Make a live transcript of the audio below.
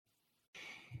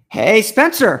Hey,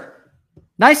 Spencer.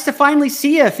 Nice to finally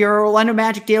see you. If you're a Orlando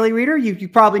Magic Daily reader, you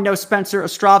probably know Spencer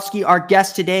Ostrovsky, our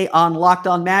guest today on Locked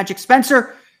On Magic.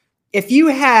 Spencer, if you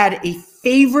had a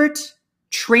favorite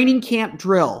training camp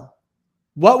drill,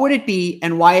 what would it be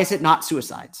and why is it not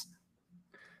suicides?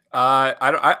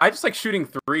 I just like shooting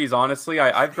threes. Honestly,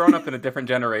 I've grown up in a different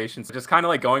generation, so just kind of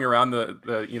like going around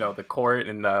the court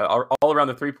and all around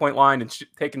the 3-point line and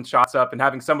taking shots up and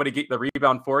having somebody get the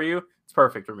rebound for you. It's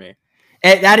perfect for me.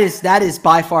 And that is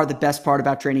by far the best part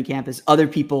about training camp is other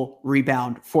people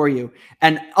rebound for you,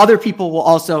 and other people will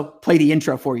also play the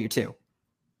intro for you too.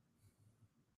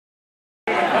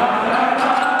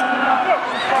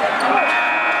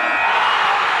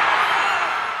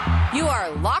 You are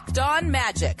Locked On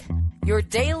Magic, your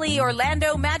daily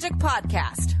Orlando Magic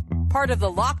podcast, part of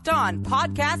the Locked On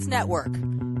Podcast Network,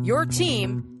 your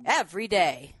team every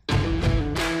day.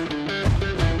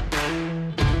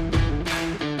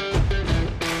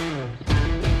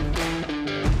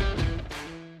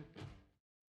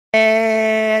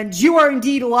 And you are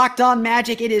indeed Locked On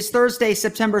Magic. It is Thursday,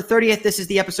 September 30th. This is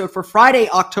the episode for Friday,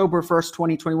 October 1st,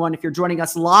 2021. If you're joining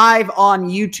us live on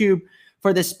YouTube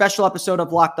for this special episode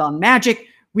of Locked On Magic,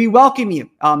 we welcome you.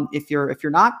 If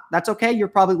you're not, that's okay. You're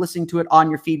probably listening to it on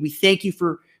your feed. We thank you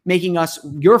for making us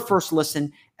your first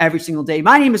listen every single day.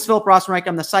 My name is Philip Rossman-Reich.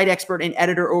 I'm the site expert and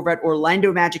editor over at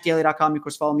OrlandoMagicDaily.com. You, of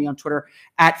course, follow me on Twitter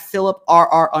at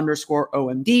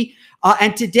PhilipRR_OMD.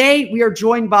 And today we are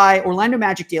joined by Orlando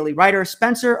Magic Daily writer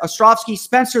Spencer Ostrovsky,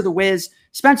 Spencer the Wiz.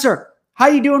 Spencer, how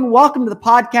you doing? Welcome to the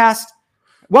podcast.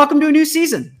 Welcome to a new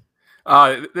season.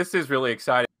 This is really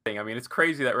exciting. I mean, it's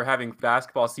crazy that we're having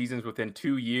basketball seasons within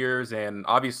 2 years. And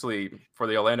obviously for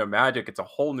the Orlando Magic, it's a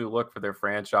whole new look for their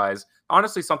franchise.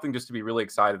 Honestly, something just to be really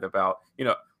excited about.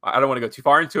 I don't want to go too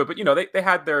far into it, but, they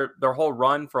had their whole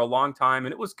run for a long time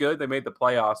and it was good. They made the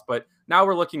playoffs, but now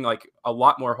we're looking like a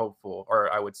lot more hopeful,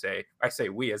 or I say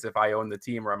we as if I own the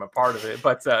team or I'm a part of it.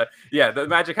 But the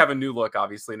Magic have a new look,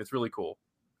 obviously, and it's really cool.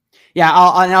 Yeah,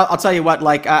 I'll tell you what,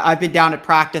 I've been down at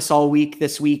practice all week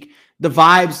this week. The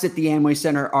vibes at the Amway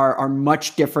Center are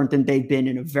much different than they've been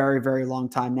in a very, very long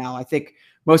time now. I think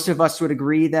most of us would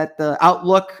agree that the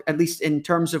outlook, at least in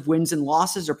terms of wins and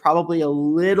losses, are probably a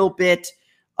little bit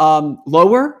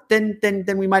lower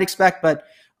than we might expect. But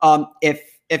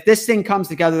if this thing comes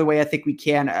together the way I think we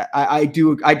can, I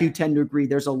do tend to agree.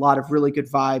 There's a lot of really good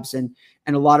vibes and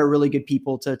a lot of really good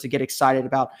people to get excited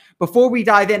about. Before we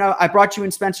dive in, I brought you in,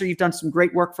 Spencer. You've done some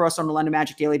great work for us on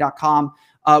OrlandoMagicDaily.com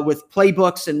with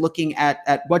playbooks and looking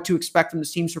at what to expect from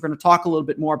this team. So we're going to talk a little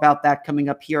bit more about that coming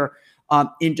up here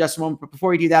in just a moment. But before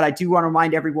we do that, I do want to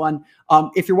remind everyone,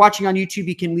 if you're watching on YouTube,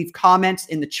 you can leave comments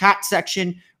in the chat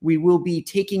section. We will be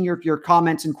taking your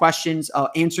comments and questions,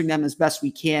 answering them as best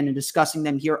we can and discussing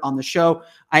them here on the show.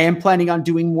 I am planning on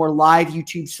doing more live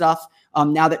YouTube stuff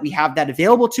now that we have that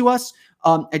available to us.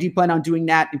 I do plan on doing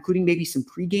that, including maybe some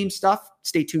pregame stuff.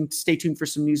 Stay tuned for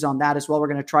some news on that as well. We're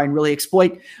going to try and really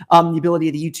exploit the ability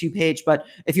of the YouTube page. But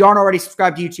if you aren't already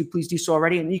subscribed to YouTube, please do so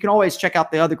already. And you can always check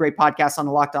out the other great podcasts on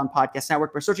the Locked On Podcast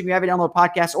Network by searching the Every Download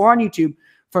Podcast or on YouTube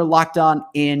for Locked On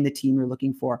and the team you're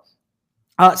looking for.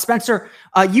 Spencer,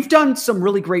 you've done some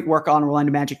really great work on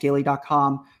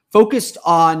OrlandoMagicDaily.com, focused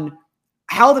on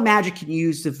how the Magic can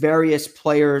use the various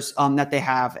players that they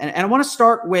have. And I want to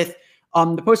start with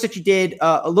the post that you did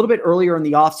a little bit earlier in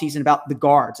the offseason about the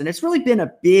guards. And it's really been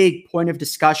a big point of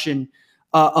discussion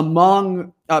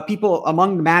among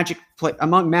Magic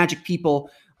people,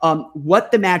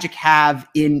 what the Magic have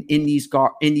in these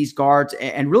guards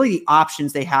and really the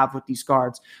options they have with these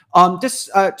guards. Just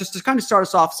to kind of start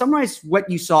us off, summarize what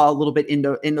you saw a little bit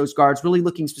in those guards, really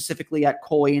looking specifically at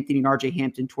Cole Anthony and RJ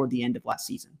Hampton toward the end of last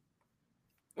season.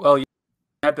 Well, you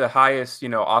had the highest,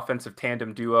 offensive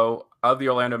tandem duo of the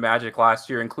Orlando Magic last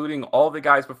year, including all the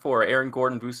guys before, Aaron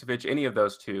Gordon, Vucevic, any of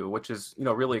those two, which is,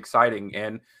 really exciting.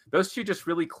 And those two just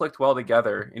really clicked well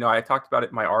together. I talked about it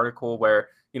in my article where,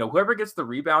 whoever gets the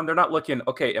rebound, they're not looking,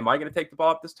 okay, am I going to take the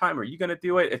ball up this time? Are you going to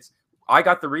do it? It's, I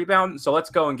got the rebound, so let's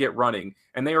go and get running.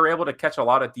 And they were able to catch a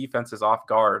lot of defenses off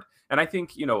guard. And I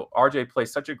think, RJ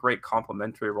plays such a great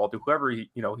complementary role to whoever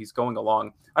he's going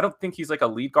along. I don't think he's like a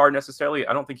lead guard necessarily.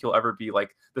 I don't think he'll ever be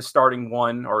like the starting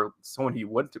one or someone he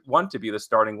would want to be the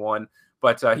starting one.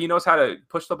 But he knows how to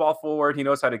push the ball forward. He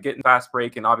knows how to get in fast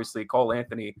break. And obviously Cole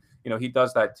Anthony, he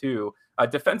does that too.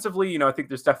 Defensively, I think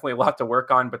there's definitely a lot to work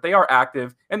on, but they are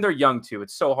active and they're young too.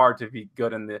 It's so hard to be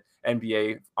good in the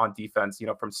NBA on defense,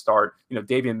 from start.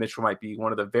 Davion Mitchell might be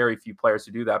one of the very few players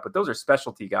to do that, but those are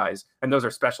specialty guys and those are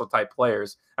special type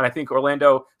players. And I think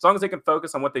Orlando, as long as they can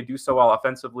focus on what they do so well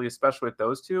offensively, especially with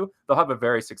those two, they'll have a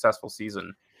very successful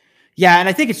season. Yeah, and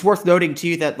I think it's worth noting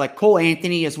too that like Cole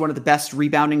Anthony is one of the best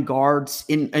rebounding guards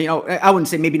in, I wouldn't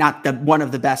say maybe not the one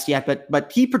of the best yet,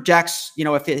 but he projects,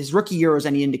 if his rookie year is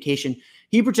any indication,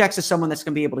 he projects as someone that's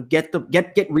going to be able to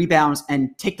get rebounds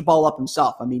and take the ball up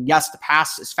himself. I mean, yes, the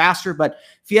pass is faster, but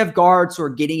if you have guards who are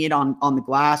getting it on the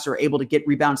glass or able to get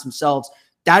rebounds themselves,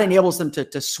 that enables them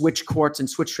to switch courts and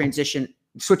switch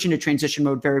into transition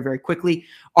mode very, very quickly.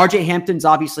 RJ Hampton's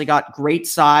obviously got great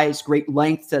size, great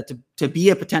length to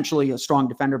be potentially a strong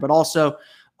defender, but also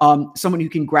someone who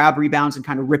can grab rebounds and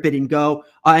kind of rip it and go.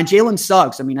 And Jalen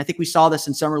Suggs, I mean, I think we saw this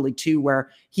in Summer League too, where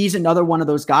he's another one of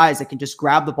those guys that can just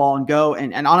grab the ball and go.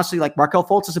 And honestly, like Markelle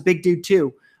Fultz is a big dude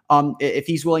too. If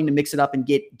he's willing to mix it up and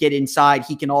get inside,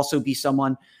 he can also be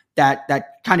someone that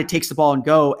kind of takes the ball and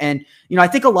go. And, I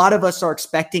think a lot of us are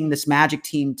expecting this Magic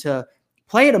team to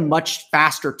play at a much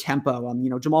faster tempo.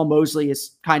 Jamal Mosley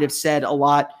has kind of said a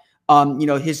lot.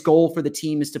 His goal for the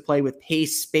team is to play with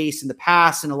pace, space, in the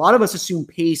pass. And a lot of us assume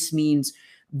pace means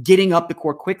getting up the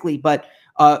court quickly. But,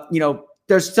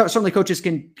 there's certainly coaches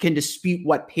can dispute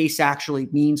what pace actually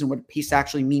means and what pace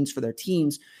actually means for their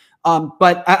teams.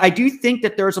 But I do think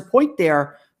that there's a point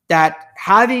there that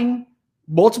having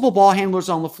multiple ball handlers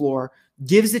on the floor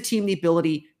gives the team the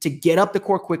ability to get up the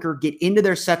court quicker, get into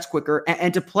their sets quicker,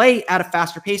 and to play at a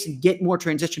faster pace and get more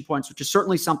transition points, which is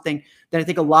certainly something that I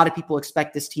think a lot of people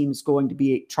expect this team is going to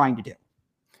be trying to do.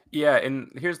 Yeah, and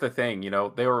here's the thing,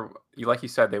 they were, like you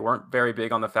said, they weren't very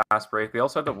big on the fast break. They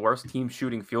also had the worst team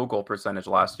shooting field goal percentage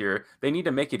last year. They need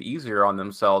to make it easier on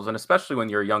themselves, and especially when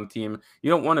you're a young team, you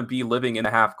don't want to be living in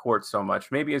the half court so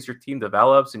much. Maybe as your team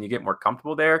develops and you get more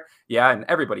comfortable there, yeah, and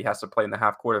everybody has to play in the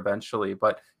half court eventually.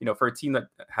 But, for a team that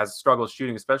has struggled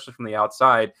shooting, especially from the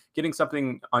outside, getting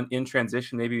something in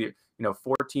transition, maybe,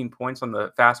 14 points on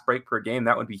the fast break per game,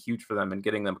 that would be huge for them and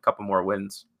getting them a couple more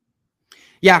wins.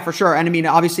 Yeah, for sure. And I mean,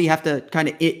 obviously you have to kind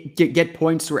of get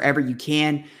points wherever you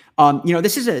can.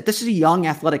 This is a young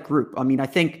athletic group. I mean, I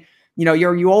think,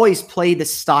 you always play the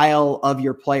style of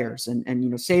your players and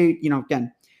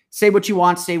again, say what you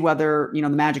want, say whether, the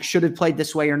Magic should have played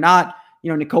this way or not.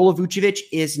 Nikola Vucevic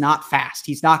is not fast.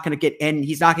 He's not going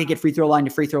to get free throw line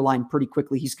to free throw line pretty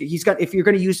quickly. He's got, if you're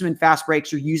going to use him in fast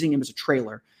breaks, you're using him as a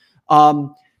trailer.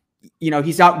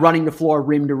 He's not running the floor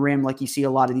rim to rim like you see a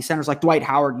lot of these centers like Dwight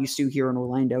Howard used to here in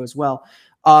Orlando as well.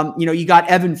 You got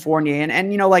Evan Fournier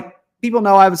and like people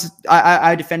know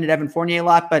I defended Evan Fournier a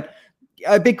lot, but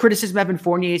a big criticism of Evan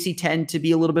Fournier is he tend to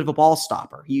be a little bit of a ball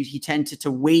stopper. He tends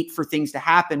to wait for things to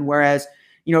happen. Whereas,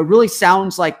 it really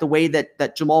sounds like the way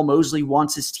that Jamal Mosley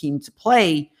wants his team to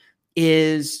play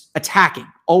is attacking,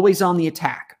 always on the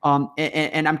attack.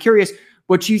 And I'm curious,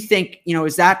 what you think,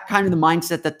 is that kind of the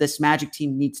mindset that this Magic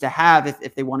team needs to have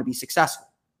if they want to be successful?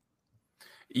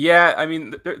 Yeah, I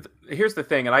mean, here's the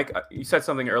thing, and you said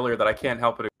something earlier that I can't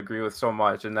help but agree with so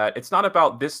much, and that it's not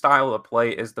about this style of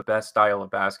play is the best style of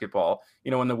basketball.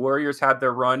 When the Warriors had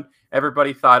their run,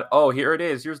 everybody thought, oh, here it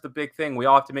is. Here's the big thing. We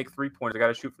all have to make 3-pointers. We got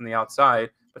to shoot from the outside.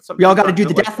 But we all got to do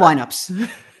the death lineups.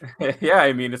 Yeah,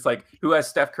 I mean, it's like, who has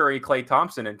Steph Curry, Klay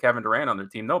Thompson, and Kevin Durant on their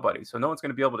team? Nobody. So no one's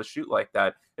going to be able to shoot like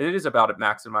that. It is about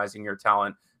maximizing your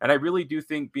talent. And I really do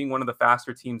think being one of the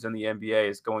faster teams in the NBA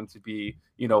is going to be,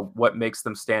 what makes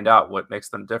them stand out, what makes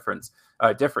them different,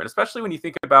 especially when you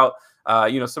think about,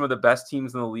 some of the best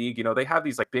teams in the league. They have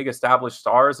these like big established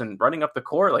stars and running up the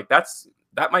court. Like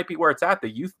that might be where it's at, the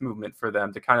youth movement for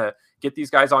them to kind of get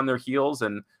these guys on their heels.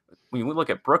 And when we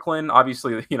look at Brooklyn,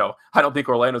 obviously, I don't think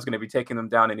Orlando's going to be taking them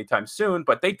down anytime soon,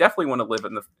 but they definitely want to live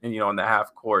in the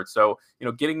half court. So,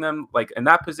 getting them like in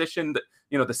that position,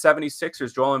 the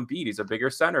 76ers, Joel Embiid, he's a bigger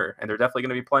center, and they're definitely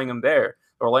going to be playing him there.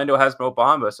 Orlando has Mo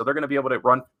Bamba, so they're going to be able to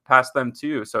run past them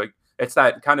too. So it's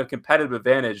that kind of competitive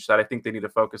advantage that I think they need to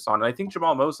focus on. And I think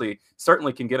Jamal Mosley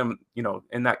certainly can get them,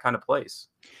 in that kind of place.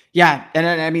 Yeah. And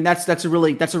I mean, that's a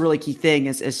really key thing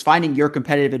is finding your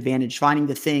competitive advantage, finding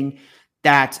the thing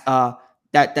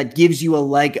that gives you a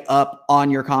leg up on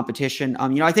your competition.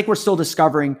 I think we're still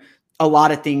discovering a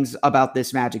lot of things about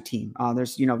this Magic team.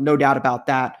 There's, no doubt about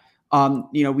that.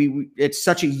 It's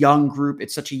such a young group.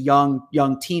 It's such a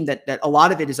young team that a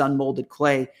lot of it is unmolded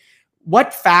clay.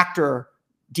 What factor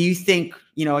do you think,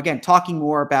 again, talking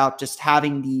more about just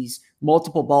having these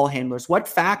multiple ball handlers, what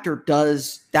factor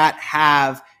does that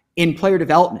have in player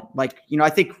development? Like, I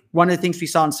think one of the things we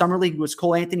saw in Summer League was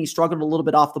Cole Anthony struggled a little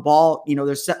bit off the ball.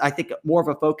 There's, I think, more of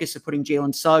a focus of putting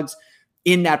Jalen Suggs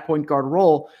in that point guard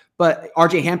role. But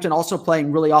RJ Hampton also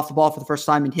playing really off the ball for the first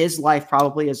time in his life,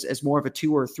 probably as more of a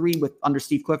 2 or 3 under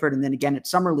Steve Clifford. And then again at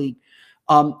Summer League.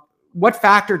 What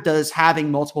factor does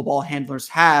having multiple ball handlers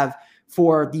have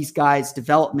for these guys'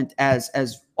 development as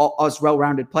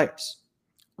well-rounded players?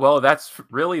 Well, that's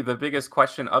really the biggest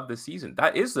question of the season.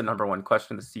 That is the number one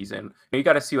question of the season. You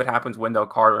got to see what happens. Wendell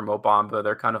Carter and Mo Bamba,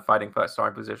 they're kind of fighting for that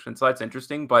starting position. So that's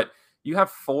interesting. But you have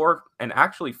 4 and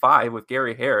actually 5 with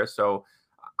Gary Harris. So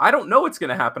I don't know what's going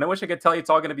to happen. I wish I could tell you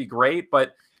it's all going to be great,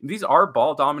 but these are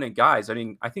ball dominant guys. I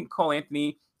mean, I think Cole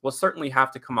Anthony will certainly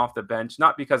have to come off the bench,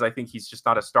 not because I think he's just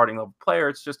not a starting level player.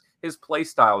 It's just his play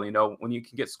style. You know, when you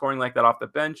can get scoring like that off the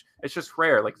bench, it's just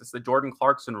rare. Like it's the Jordan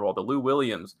Clarkson role, the Lou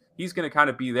Williams. He's going to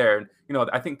kind of be there. And, you know,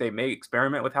 I think they may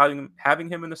experiment with having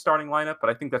him in the starting lineup,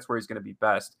 but I think that's where he's going to be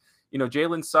best. You know,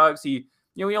 Jalen Suggs, he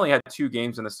only had 2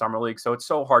 games in the summer league, so it's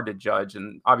so hard to judge.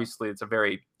 And obviously it's a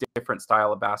very different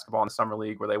style of basketball in the summer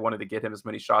league where they wanted to get him as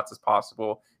many shots as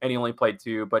possible. And he only played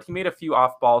 2, but he made a few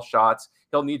off ball shots.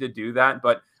 He'll need to do that.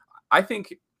 But I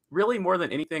think really more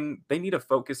than anything, they need to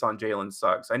focus on Jalen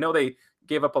Suggs. I know they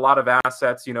gave up a lot of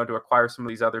assets, you know, to acquire some of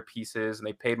these other pieces, and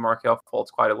they paid Markelle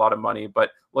Fultz quite a lot of money.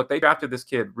 But look, they drafted this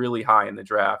kid really high in the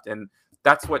draft, and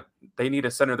that's what they need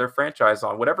to center their franchise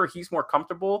on. Whatever he's more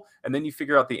comfortable, and then you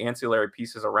figure out the ancillary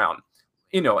pieces around.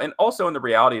 You know, and also in the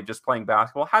reality of just playing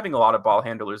basketball, having a lot of ball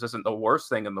handlers isn't the worst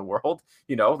thing in the world.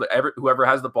 You know, whoever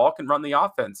has the ball can run the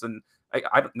offense, and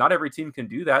not every team can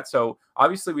do that. So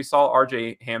obviously we saw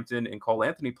RJ Hampton and Cole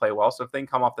Anthony play well. So if they can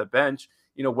come off the bench,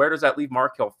 you know, where does that leave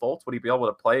Markelle Fultz? Would he be able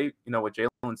to play, you know, with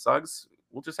Jalen Suggs?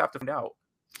 We'll just have to find out.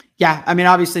 Yeah, I mean,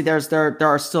 obviously there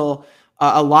are still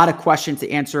a lot of questions to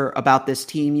answer about this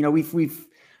team. You know, we've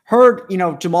heard, you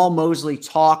know, Jamal Mosley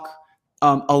talk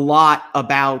a lot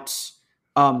about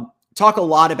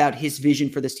his vision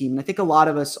for this team. And I think a lot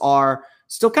of us are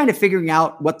still kind of figuring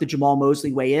out what the Jamal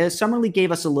Mosley way is. Summer League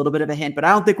gave us a little bit of a hint, but I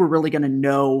don't think we're really going to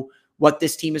know what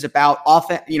this team is about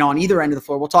you know, on either end of the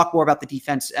floor. We'll talk more about the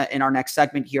defense in our next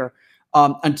segment here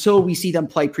until we see them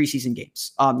play preseason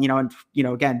games. You know, and, you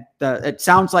know, again, it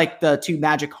sounds like the 2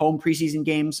 Magic home preseason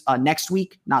games next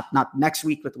week, not next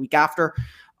week, but the week after,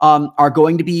 are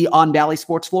going to be on Bally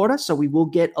Sports Florida. So we will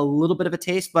get a little bit of a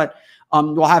taste, but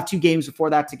we'll have 2 games before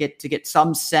that to get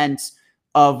some sense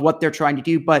of what they're trying to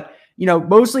do. But, you know,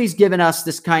 Mosley's given us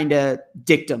this kind of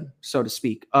dictum, so to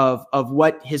speak, of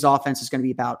what his offense is going to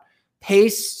be about: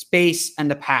 pace, space, and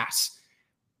the pass.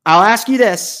 I'll ask you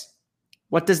this.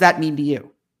 What does that mean to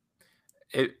you?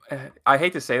 I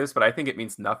hate to say this, but I think it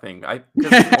means nothing.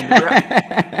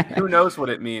 Who knows what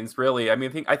it means, really? I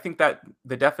mean, I think that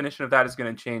the definition of that is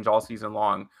going to change all season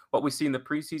long. What we see in the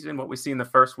preseason, what we see in the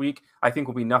first week, I think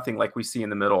will be nothing like we see in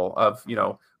the middle of, you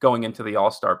know, going into the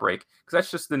All-Star break, because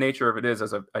that's just the nature of it. Is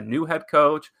as a new head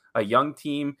coach, a young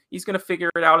team, he's going to figure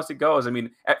it out as it goes. I mean,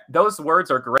 those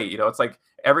words are great. You know, it's like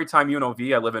every time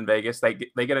UNLV, I live in Vegas, they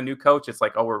get a new coach. It's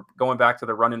like, oh, we're going back to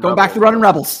the running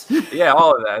Rebels. Yeah,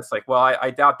 all of that. It's like, well,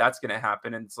 I doubt that's going to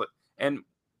happen. And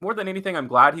more than anything, I'm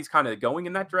glad he's kind of going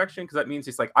in that direction, because that means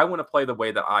he's like, I want to play the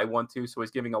way that I want to. So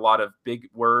he's giving a lot of big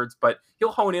words, but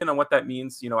he'll hone in on what that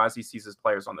means, you know, as he sees his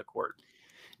players on the court.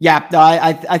 Yeah,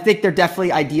 I think they're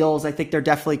definitely ideals. I think they're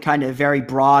definitely kind of very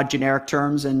broad, generic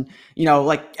terms. And, you know,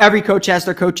 like every coach has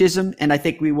their coachism. And I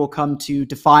think we will come to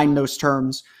define those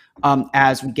terms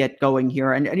as we get going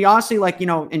here. And honestly, like, you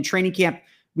know, in training camp,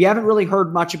 we haven't really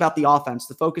heard much about the offense.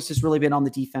 The focus has really been on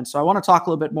the defense. So I want to talk a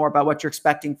little bit more about what you're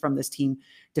expecting from this team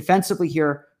defensively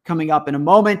here coming up in a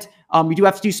moment. We do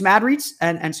have to do some ad reads,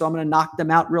 and so I'm going to knock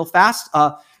them out real fast.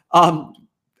 You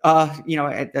know,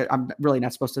 I'm really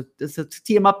not supposed to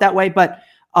tee them up that way, but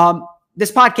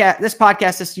this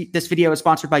video is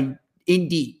sponsored by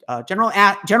Indeed.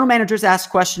 General managers ask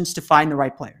questions to find the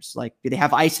right players. Like, do they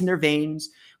have ice in their veins?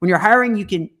 When you're hiring, you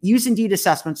can use Indeed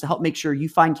assessments to help make sure you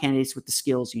find candidates with the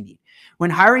skills you need.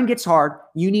 When hiring gets hard,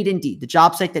 you need Indeed, the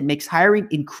job site that makes hiring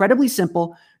incredibly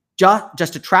simple.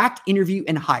 Just attract, interview,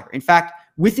 and hire. In fact,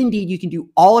 with Indeed, you can do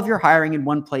all of your hiring in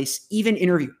one place, even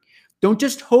interviewing. Don't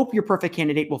just hope your perfect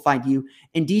candidate will find you.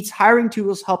 Indeed's hiring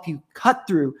tools help you cut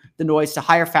through the noise to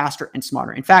hire faster and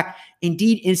smarter. In fact,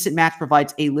 Indeed Instant Match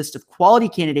provides a list of quality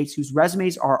candidates whose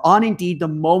resumes are on Indeed the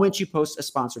moment you post a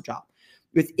sponsored job.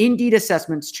 With Indeed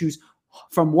assessments, choose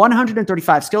from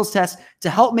 135 skills tests to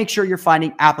help make sure you're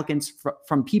finding applicants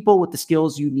from people with the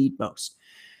skills you need most.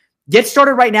 Get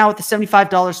started right now with the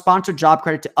 $75 sponsored job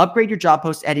credit to upgrade your job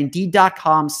post at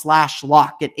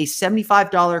Indeed.com/lock. Get a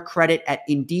 $75 credit at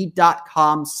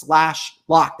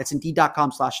Indeed.com/lock. That's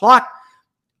Indeed.com/lock.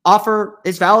 Offer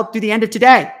is valid through the end of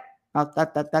today.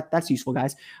 That's useful,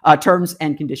 guys. Terms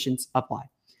and conditions apply.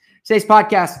 Today's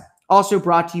podcast also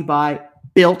brought to you by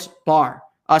Built Bar.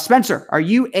 Spencer, are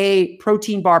you a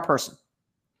protein bar person?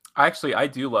 Actually, I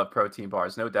do love protein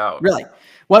bars, no doubt. Really?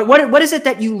 What is it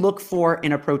that you look for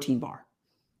in a protein bar?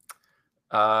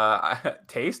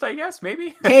 Taste, I guess,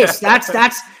 maybe. Taste.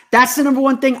 That's the number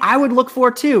one thing I would look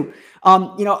for too.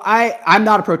 I'm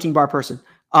not a protein bar person,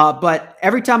 but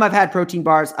every time I've had protein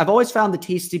bars, I've always found the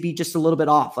taste to be just a little bit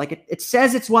off. Like it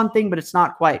says it's one thing, but it's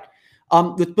not quite.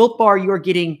 With Built Bar, you are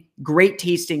getting great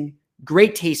tasting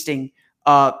protein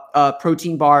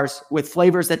bars with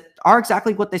flavors that are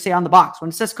exactly what they say on the box. When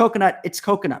it says coconut, it's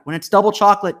coconut. When it's double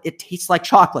chocolate, it tastes like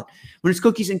chocolate. When it's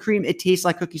cookies and cream, it tastes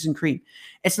like cookies and cream.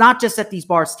 It's not just that these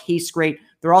bars taste great,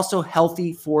 they're also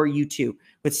healthy for you too.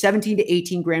 With 17 to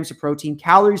 18 grams of protein,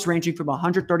 calories ranging from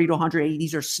 130 to 180.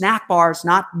 These are snack bars,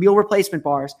 not meal replacement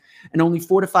bars, and only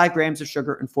 4 to 5 grams of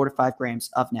sugar and 4 to 5 grams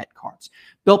of net carbs.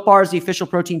 Built Bar is the official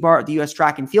protein bar of the U.S.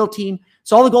 track and field team,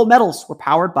 so all the gold medals were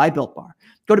powered by Built Bar.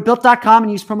 Go to Built.com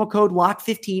and use promo code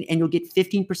LOCK15 and you'll get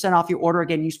 15% off your order.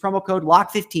 Again, use promo code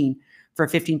LOCK15 for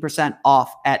 15%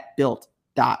 off at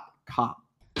Built.com.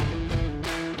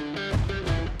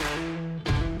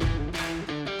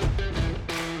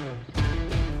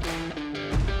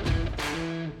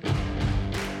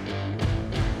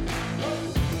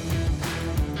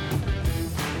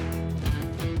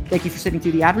 Thank you for sitting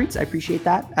through the ad reads. I appreciate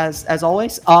that as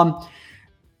always.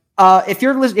 If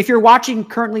you're watching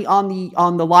currently on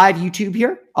the live YouTube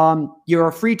here,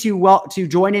 you're free to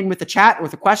join in with the chat or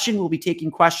with a question. We'll be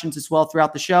taking questions as well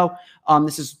throughout the show.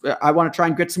 I want to try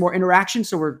and get some more interaction,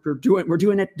 so we're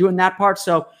doing that part.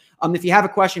 So if you have a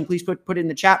question, please put it in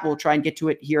the chat. We'll try and get to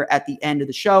it here at the end of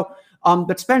the show.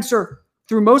 But Spencer,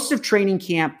 through most of training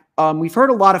camp, we've heard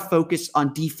a lot of focus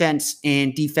on defense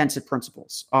and defensive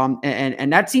principles,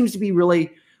 and that seems to be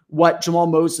really what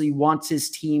Jamahl Mosley wants his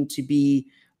team to be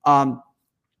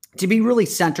really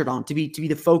centered on, to be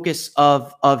the focus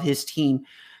of his team.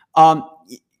 Kind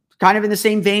of in the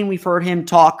same vein, we've heard him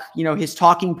talk, his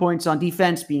talking points on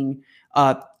defense being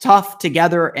tough,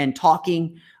 together, and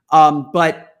talking.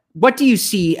 But what do you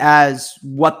see as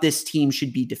what this team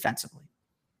should be defensively?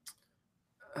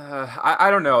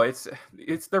 I don't know.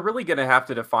 They're really going to have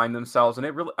to define themselves,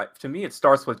 and to me, it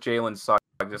starts with Jalen Suggs.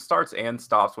 It starts and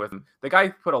stops with him. The guy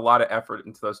put a lot of effort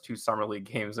into those 2 summer league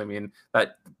games. I mean,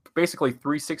 that basically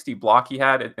 360 block he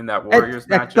had in that Warriors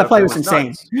matchup. That play was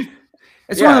insane.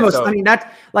 It's one of the most. I mean,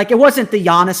 it wasn't the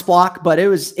Giannis block, but it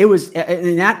was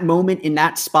in that moment, in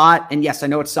that spot. And yes, I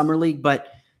know it's summer league, but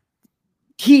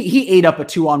he ate up a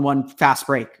 2-on-1 fast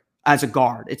break as a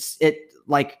guard.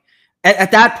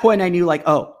 At that point, I knew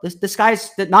this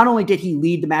guy's that not only did he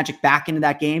lead the Magic back into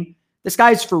that game, this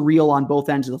guy's for real on both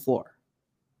ends of the floor.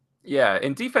 Yeah,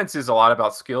 and defense is a lot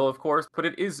about skill, of course, but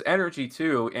it is energy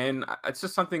too. And it's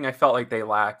just something I felt like they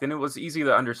lacked. And it was easy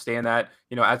to understand that,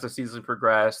 as the season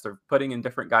progressed, they're putting in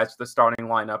different guys to the starting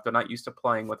lineup. They're not used to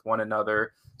playing with one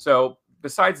another. So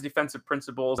besides defensive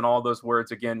principles and all those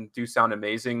words, again, do sound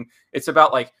amazing. It's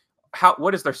about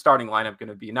what is their starting lineup going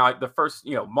to be? Now, the first,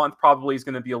 month probably is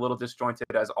going to be a little disjointed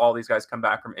as all these guys come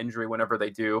back from injury whenever they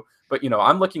do. But,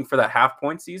 I'm looking for that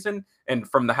half-point season, and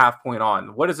from the half point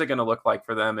on, what is it going to look like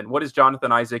for them? And what is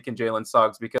Jonathan Isaac and Jalen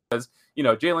Suggs? Because,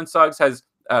 Jalen Suggs has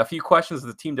a few questions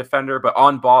as a team defender, but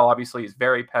on ball, obviously, he's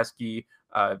very pesky,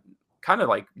 kind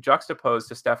of juxtaposed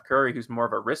to Steph Curry, who's more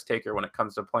of a risk taker when it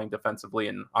comes to playing defensively.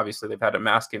 And obviously they've had to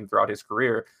mask him throughout his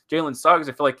career. Jalen Suggs,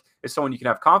 I feel like, is someone you can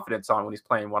have confidence on when he's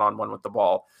playing one-on-one with the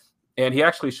ball. And he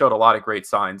actually showed a lot of great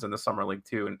signs in the summer league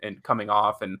too, and coming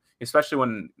off, and especially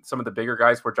when some of the bigger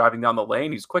guys were driving down the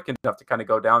lane, he's quick enough to kind of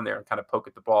go down there and kind of poke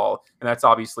at the ball. And that's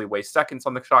obviously wastes seconds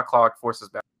on the shot clock, forces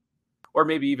back, or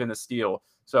maybe even a steal.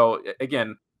 So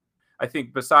again, I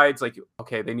think besides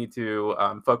they need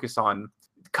to focus on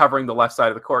covering the left side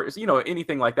of the court,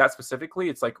 anything like that specifically.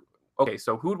 It's okay,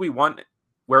 so who do we want,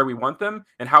 where we want them,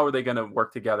 and how are they going to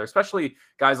work together? Especially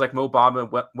guys like Mo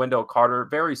Bamba, Wendell Carter,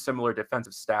 very similar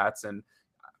defensive stats. And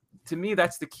to me,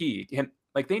 that's the key. And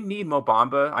they need Mo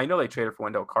Bamba. I know they traded for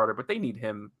Wendell Carter, but they need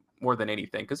him more than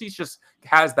anything because he's just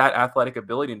has that athletic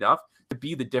ability enough to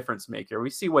be the difference maker. We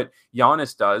see what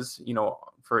Giannis does,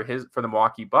 for the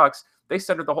Milwaukee Bucks. They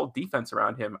centered the whole defense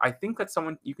around him. I think that's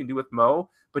someone you can do with Mo,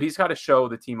 but he's got to show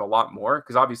the team a lot more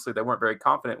because obviously they weren't very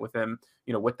confident with him,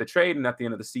 with the trade and at the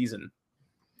end of the season.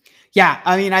 Yeah,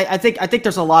 I mean, I think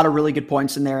there's a lot of really good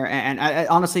points in there, and I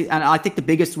honestly, and I think the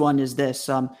biggest one is this: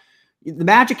 the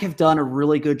Magic have done a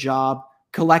really good job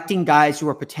collecting guys who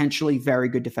are potentially very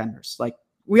good defenders.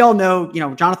 We all know,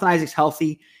 Jonathan Isaac's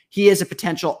healthy. He is a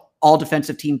potential all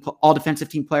defensive team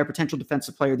player, potential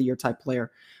defensive player of the year type player.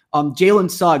 Jalen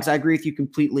Suggs, I agree with you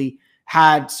completely,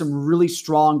 had some really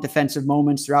strong defensive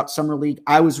moments throughout Summer League.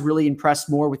 I was really impressed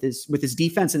more with his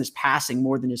defense and his passing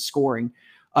more than his scoring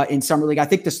in Summer League. I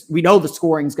think we know the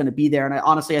scoring is going to be there. And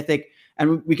I think,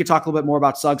 and we could talk a little bit more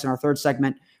about Suggs in our third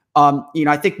segment.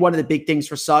 I think one of the big things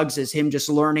for Suggs is him just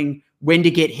learning when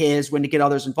to get when to get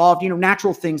others involved,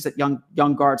 natural things that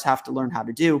young guards have to learn how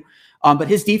to do. But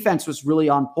his defense was really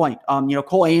on point.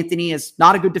 Cole Anthony is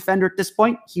not a good defender at this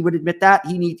point. He would admit that.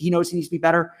 He knows he needs to be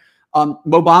better. Mo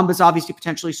Bamba is obviously a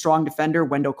potentially strong defender.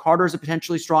 Wendell Carter is a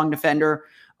potentially strong defender.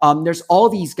 There's all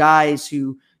these guys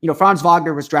who, Franz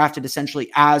Wagner was drafted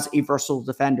essentially as a versatile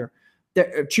defender.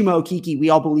 Chuma Okeke, we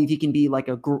all believe he can be like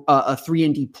a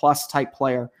 3-and-D plus type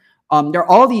player. There are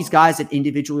all these guys that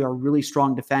individually are really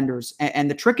strong defenders. And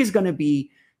the trick is going to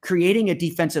be creating a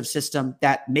defensive system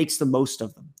that makes the most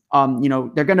of them.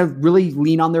 They're going to really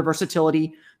lean on their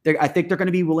versatility. I think they're going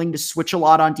to be willing to switch a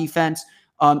lot on defense.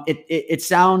 It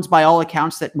sounds by all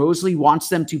accounts that Mosley wants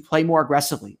them to play more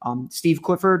aggressively. Steve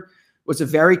Clifford was a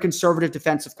very conservative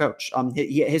defensive coach.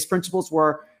 His principles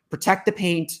were protect the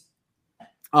paint,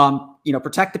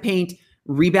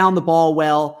 rebound the ball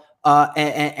well,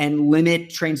 and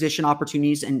limit transition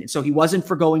opportunities. And so he wasn't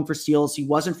for going for steals. He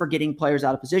wasn't for getting players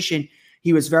out of position.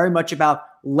 He was very much about,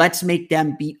 let's make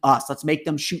them beat us. Let's make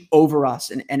them shoot over us.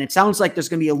 And it sounds like there's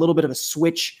going to be a little bit of a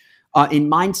switch in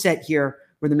mindset here,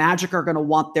 where the Magic are going to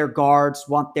want their guards,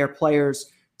 want their players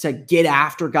to get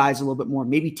after guys a little bit more,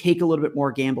 maybe take a little bit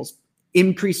more gambles,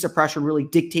 increase the pressure, really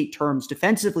dictate terms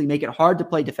defensively, make it hard to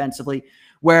play defensively,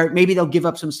 where maybe they'll give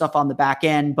up some stuff on the back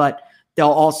end, but they'll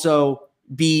also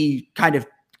be kind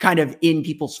of in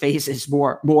people's faces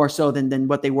more so than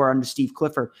what they were under Steve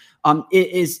Clifford.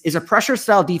 Is a pressure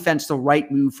style defense the right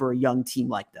move for a young team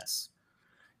like this?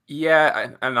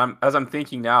 Yeah, and as I'm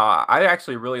thinking now, I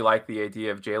actually really like the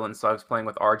idea of Jalen Suggs playing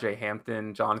with RJ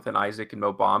Hampton, Jonathan Isaac, and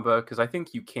Mo Bamba, because I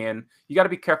think you got to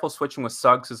be careful switching with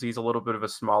Suggs because he's a little bit of a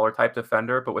smaller type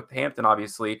defender, but with Hampton,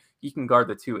 obviously, he can guard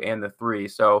the 2 and the 3.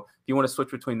 So if you want to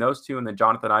switch between those two, and then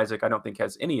Jonathan Isaac, I don't think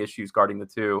has any issues guarding the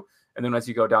 2. And then as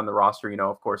you go down the roster,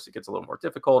 of course, it gets a little more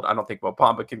difficult. I don't think Mo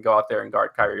Bamba can go out there and guard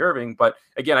Kyrie Irving, but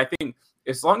again, I think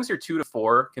as long as your 2 to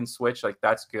 4 can switch, like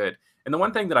that's good. And the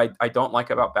one thing that I don't like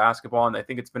about basketball, and I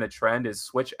think it's been a trend, is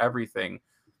switch everything.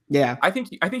 Yeah. I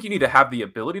think you need to have the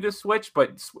ability to switch,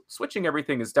 but switching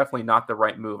everything is definitely not the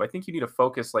right move. I think you need to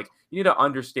focus, you need to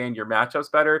understand your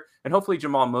matchups better. And hopefully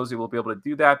Jamal Mosley will be able to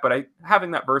do that. But having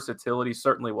that versatility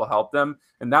certainly will help them.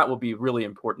 And that will be really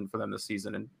important for them this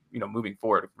season and, moving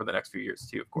forward for the next few years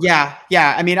too, of course. Yeah.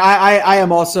 I mean, I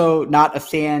am also not a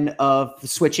fan of the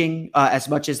switching as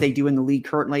much as they do in the league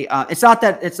currently.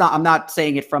 I'm not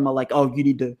saying it from you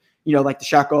need to, like the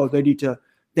Shaq,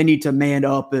 they need to man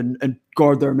up and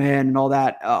guard their man and all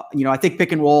that. I think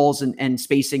pick and rolls and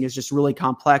spacing is just really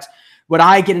complex. What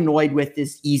I get annoyed with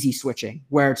is easy switching,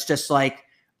 where it's just like,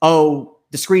 oh,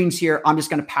 the screen's here, I'm just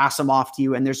going to pass them off to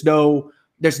you. And there's no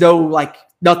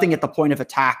nothing at the point of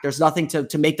attack. There's nothing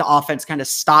to make the offense kind of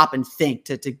stop and think,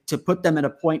 to put them at a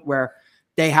point where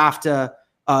they have to,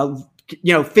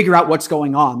 figure out what's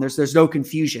going on. There's no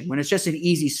confusion. When it's just an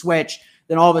easy switch,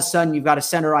 then all of a sudden you've got a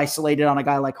center isolated on a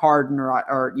guy like Harden or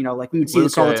like we would see Luka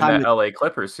this all the time in the LA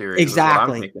Clippers series.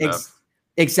 Exactly.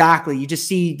 Exactly. You just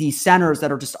see these centers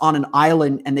that are just on an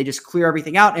island and they just clear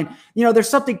everything out. And, there's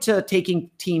something to taking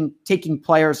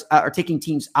players or taking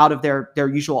teams out of their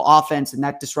usual offense, and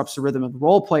that disrupts the rhythm of the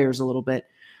role players a little bit.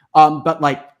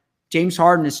 But James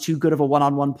Harden is too good of a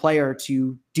one-on-one player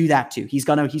to do that to. He's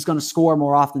going to score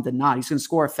more often than not. He's going to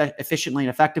score efficiently and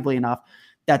effectively enough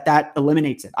that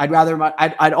eliminates it.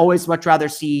 I'd always much rather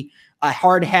see a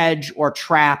hard hedge or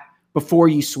trap before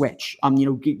you switch.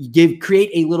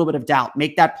 Create a little bit of doubt,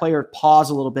 make that player pause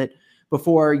a little bit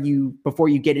before you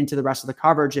get into the rest of the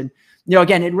coverage. And,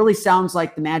 again, it really sounds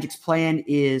like the Magic's plan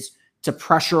is to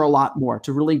pressure a lot more,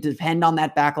 to really depend on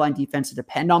that backline defense, to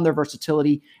depend on their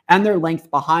versatility and their length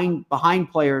behind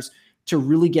players to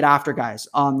really get after guys.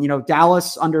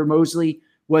 Dallas under Mosley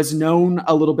was known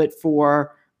a little bit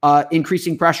for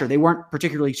increasing pressure. They weren't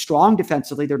particularly strong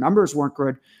defensively. Their numbers weren't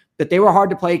good, but they were hard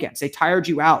to play against. They tired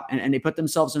you out, and they put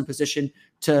themselves in a position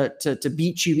to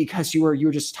beat you because you were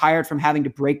just tired from having to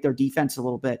break their defense a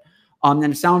little bit. And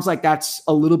it sounds like that's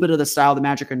a little bit of the style the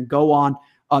Magic can go on.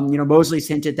 Mosley's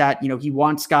hinted that, he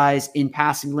wants guys in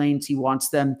passing lanes. He wants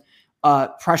them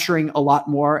pressuring a lot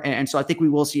more. And so I think we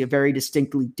will see a very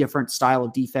distinctly different style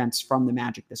of defense from the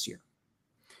Magic this year.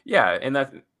 Yeah.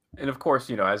 And of course,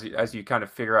 as you kind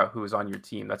of figure out who's on your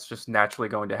team, that's just naturally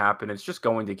going to happen. It's just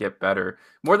going to get better.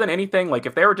 More than anything,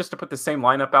 if they were just to put the same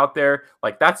lineup out there,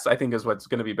 that's, I think, is what's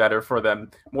going to be better for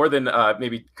them, more than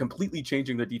maybe completely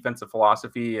changing their defensive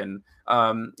philosophy. And,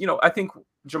 I think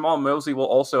Jamal Mosley will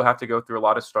also have to go through a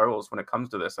lot of struggles when it comes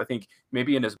to this. I think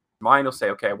maybe in his mind he'll say,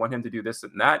 okay, I want him to do this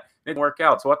and that. It didn't work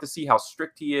out. So we'll have to see how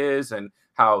strict he is and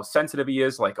how sensitive he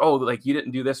is. Like, oh, like you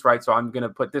didn't do this right, so I'm going to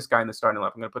put this guy in the starting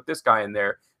lineup. I'm going to put this guy in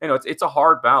there. It's a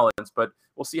hard balance, but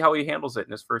we'll see how he handles it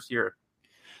in his first year.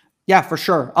 Yeah, for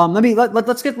sure.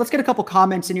 Let's get a couple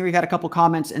comments in here. We've had a couple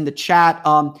comments in the chat.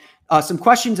 Some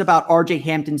questions about RJ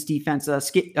Hampton's defense.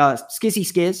 Skizzy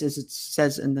Skiz, as it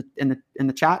says in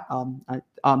the chat.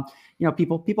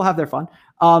 People have their fun.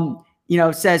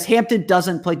 Says Hampton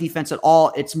doesn't play defense at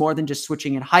all. It's more than just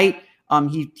switching in height.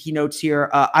 He notes here.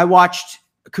 I watched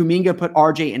Kuminga put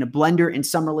RJ in a blender in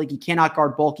summer league. He cannot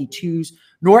guard bulky twos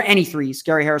nor any threes.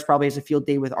 Gary Harris probably has a field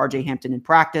day with RJ Hampton in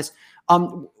practice.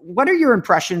 What are your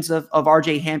impressions of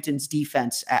RJ Hampton's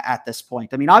defense at this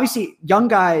point? I mean, obviously, young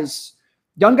guys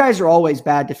are always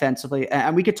bad defensively,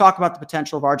 and we could talk about the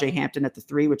potential of RJ Hampton at the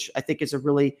three, which I think is a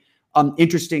really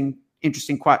interesting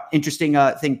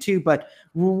thing too. But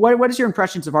what is your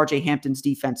impressions of RJ Hampton's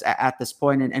defense at this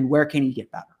point, and where can he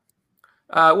get better?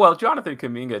 Well, Jonathan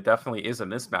Kuminga definitely is a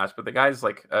mismatch, but the guy's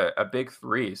like a big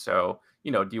three. So,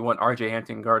 do you want RJ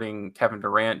Hampton guarding Kevin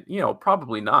Durant?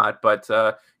 Probably not. But,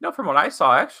 from what I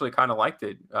saw, I actually kind of liked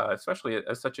it, especially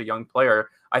as such a young player.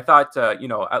 I thought,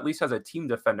 at least as a team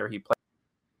defender, he played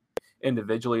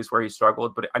individually is where he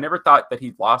struggled, but I never thought that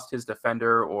he lost his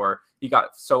defender or he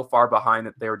got so far behind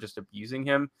that they were just abusing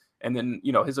him. And then,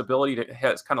 his ability to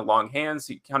has kind of long hands.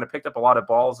 He kind of picked up a lot of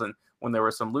balls, and when there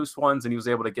were some loose ones, and he was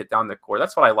able to get down the court.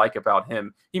 That's what I like about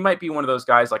him. He might be one of those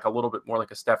guys, like a little bit more like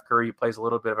a Steph Curry. He plays a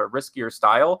little bit of a riskier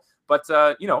style, but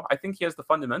I think he has the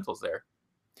fundamentals there.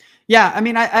 Yeah, I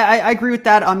mean, I agree with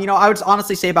that. I would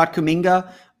honestly say about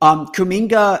Kuminga.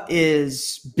 Kuminga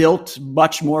is built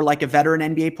much more like a veteran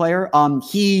NBA player.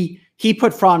 He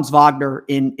put Franz Wagner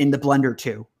in the blender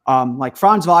too. Like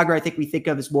Franz Wagner, I think we think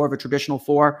of as more of a traditional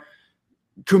four.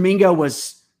 Kuminga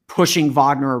was pushing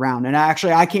Wagner around. And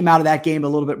actually, I came out of that game a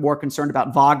little bit more concerned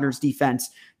about Wagner's defense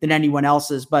than anyone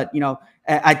else's. But,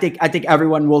 I think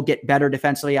everyone will get better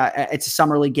defensively. It's a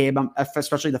summer league game,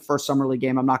 especially the first summer league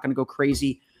game. I'm not going to go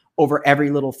crazy over every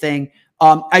little thing.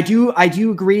 I do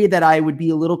agree that I would be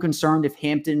a little concerned if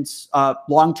Hampton's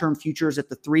long-term future is at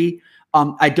the three.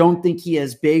 I don't think he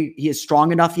is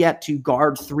strong enough yet to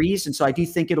guard threes. And so I do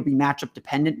think it'll be matchup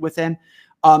dependent with him.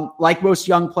 Like most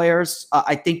young players,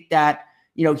 I think that,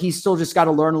 he's still just got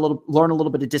to learn a little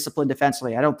bit of discipline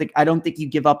defensively. I don't think you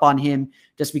give up on him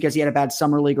just because he had a bad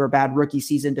summer league or a bad rookie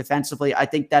season defensively. I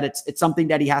think that it's something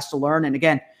that he has to learn. And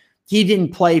again, he didn't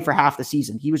play for half the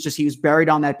season. He was buried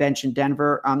on that bench in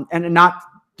Denver, and not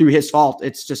through his fault.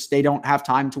 It's just they don't have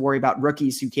time to worry about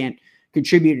rookies who can't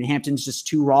contribute, and Hampton's just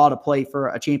too raw to play for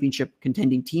a championship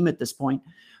contending team at this point.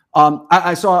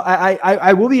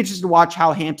 I will be interested to watch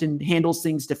how Hampton handles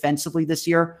things defensively this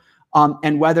year,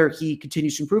 and whether he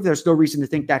continues to improve. There's no reason to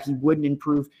think that he wouldn't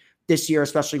improve this year,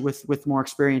 especially with more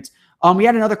experience. We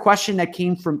had another question that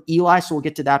came from Eli, so we'll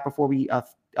get to that before we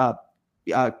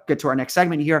get to our next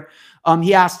segment here.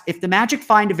 He asked, if the Magic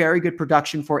find a very good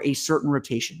production for a certain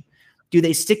rotation, do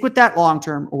they stick with that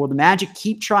long-term, or will the Magic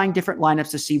keep trying different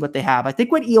lineups to see what they have? I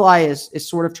think what Eli is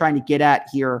sort of trying to get at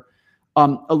here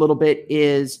a little bit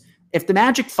is if the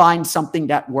Magic find something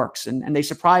that works and they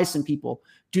surprise some people,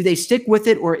 do they stick with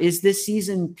it, or is this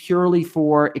season purely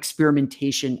for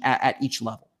experimentation at each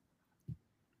level?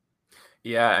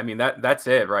 Yeah, I mean, that's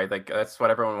it, right? Like, that's what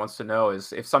everyone wants to know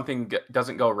is if something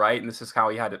doesn't go right and this is how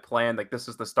he had it planned, like this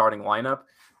is the starting lineup,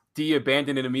 do you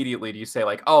abandon it immediately? Do you say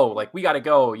like, oh, like we got to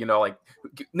go, like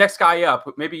next guy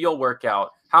up, maybe you'll work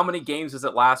out? How many games does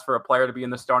it last for a player to be in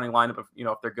the starting lineup if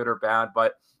they're good or bad?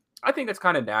 But I think it's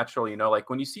kind of natural, like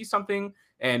when you see something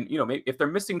and, maybe if they're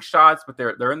missing shots, but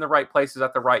they're in the right places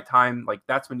at the right time, like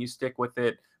that's when you stick with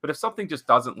it. But if something just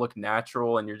doesn't look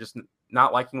natural and you're just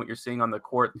not liking what you're seeing on the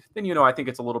court, then, I think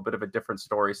it's a little bit of a different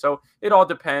story. So it all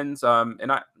depends.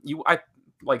 And I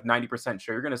like 90%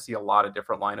 sure you're going to see a lot of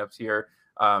different lineups here.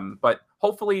 But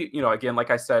hopefully, again, like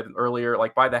I said earlier,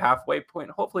 like by the halfway point,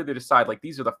 hopefully they decide like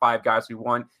these are the 5 guys we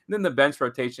want. And then the bench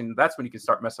rotation, that's when you can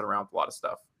start messing around with a lot of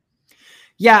stuff.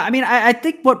 Yeah, I mean, I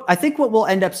think what we'll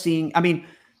end up seeing,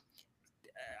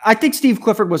 I think Steve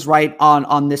Clifford was right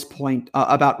on this point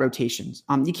about rotations.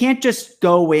 You can't just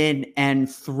go in and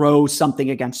throw something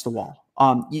against the wall.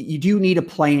 You do need a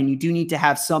plan. You do need to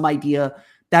have some idea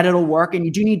that it'll work, and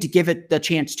you do need to give it the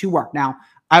chance to work. Now,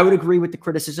 I would agree with the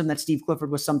criticism that Steve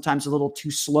Clifford was sometimes a little too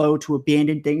slow to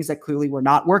abandon things that clearly were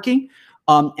not working,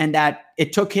 and that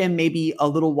it took him maybe a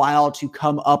little while to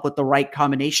come up with the right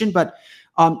combination. But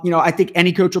I think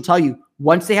any coach will tell you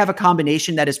once they have a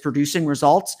combination that is producing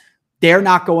results, they're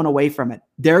not going away from it.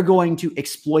 They're going to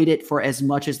exploit it for as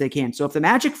much as they can. So if the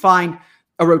Magic find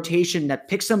a rotation that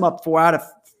picks them up 4 out of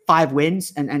 5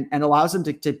 wins and allows them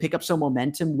to pick up some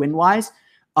momentum win-wise,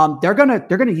 they're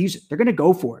gonna use it. They're gonna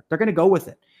go for it. They're gonna go with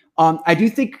it. I do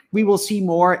think we will see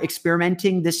more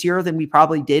experimenting this year than we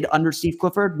probably did under Steve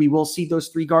Clifford. We will see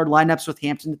those 3-guard lineups with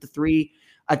Hampton at the 3.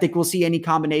 I think we'll see any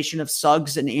combination of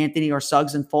Suggs and Anthony or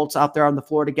Suggs and Fultz out there on the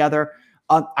floor together.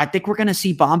 I think we're going to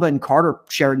see Bamba and Carter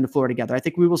sharing the floor together. I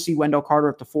think we will see Wendell Carter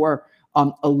at the 4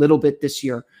 a little bit this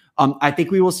year. I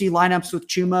think we will see lineups with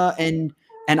Chuma and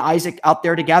Isaac out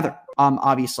there together.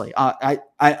 Obviously,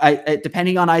 I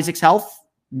depending on Isaac's health,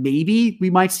 maybe we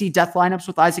might see death lineups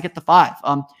with Isaac at the 5.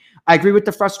 I agree with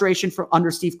the frustration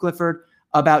under Steve Clifford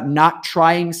about not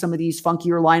trying some of these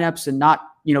funkier lineups and not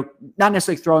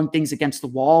necessarily throwing things against the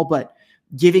wall, but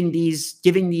giving these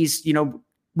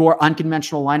more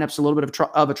unconventional lineups a little bit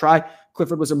of a try.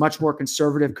 Clifford was a much more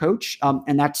conservative coach,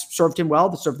 and that's served him well.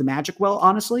 That served the Magic well,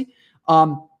 honestly.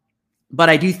 But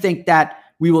I do think that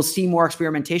we will see more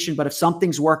experimentation. But if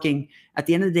something's working, at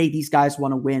the end of the day, these guys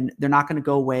want to win. They're not going to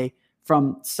go away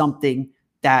from something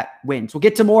that wins. We'll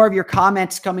get to more of your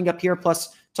comments coming up here,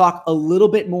 plus talk a little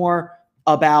bit more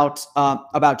about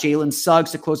Jalen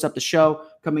Suggs to close up the show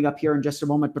coming up here in just a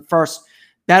moment. But first,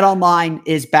 BetOnline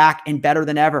is back and better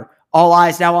than ever. All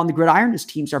eyes now on the gridiron as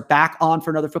teams are back on for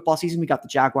another football season. We got the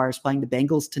Jaguars playing the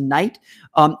Bengals tonight.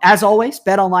 As always,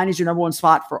 BetOnline is your number one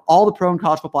spot for all the pro and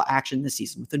college football action this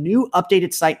season. With a new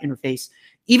updated site interface,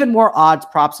 even more odds,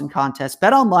 props, and contests,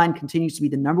 BetOnline continues to be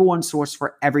the number one source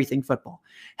for everything football.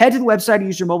 Head to the website and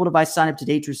use your mobile device sign up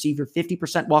today to receive your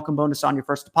 50% welcome bonus on your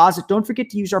first deposit. Don't forget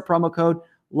to use our promo code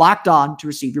LOCKEDON to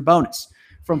receive your bonus.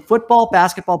 From football,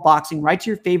 basketball, boxing, right to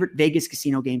your favorite Vegas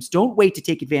casino games, don't wait to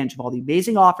take advantage of all the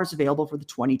amazing offers available for the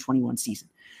 2021 season.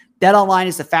 BetOnline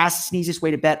is the fastest and easiest way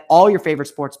to bet all your favorite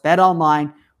sports.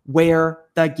 BetOnline, where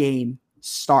the game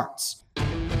starts.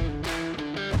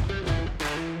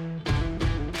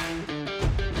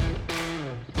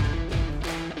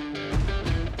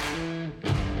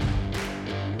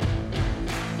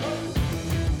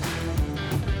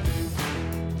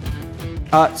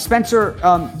 Spencer,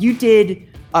 you did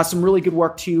some really good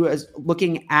work too, as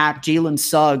looking at Jalen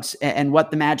Suggs and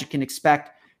what the Magic can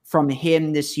expect from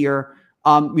him this year.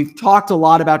 We've talked a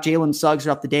lot about Jalen Suggs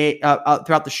throughout the day,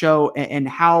 throughout the show, and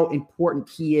how important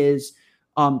he is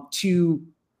to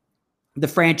the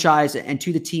franchise and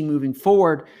to the team moving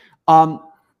forward.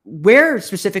 Where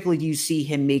specifically do you see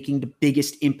him making the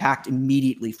biggest impact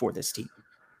immediately for this team?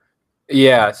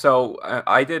 Yeah, so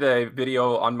I did a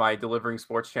video on my Delivering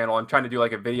Sports channel. I'm trying to do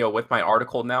like a video with my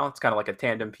article now. It's kind of like a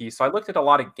tandem piece. So I looked at a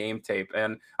lot of game tape,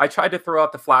 and I tried to throw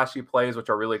out the flashy plays, which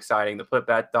are really exciting. The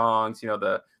put-back dunks,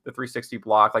 the 360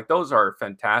 block, like those are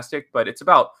fantastic. But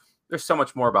there's so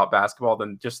much more about basketball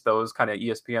than just those kind of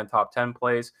ESPN top 10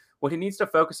 plays. What he needs to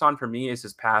focus on for me is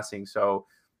his passing. So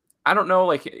I don't know,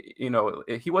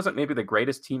 he wasn't maybe the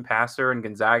greatest team passer in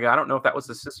Gonzaga. I don't know if that was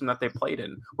the system that they played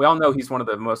in. We all know he's one of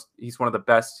the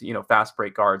best, fast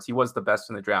break guards. He was the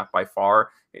best in the draft by far,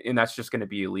 and that's just going to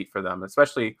be elite for them,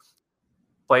 especially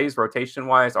plays rotation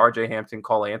wise. RJ Hampton,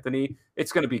 Cole Anthony,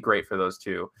 it's going to be great for those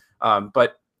two.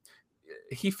 But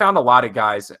he found a lot of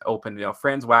guys open.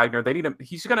 Franz Wagner.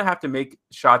 He's going to have to make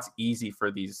shots easy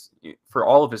for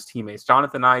all of his teammates.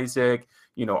 Jonathan Isaac,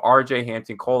 RJ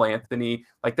Hampton, Cole Anthony,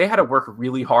 like they had to work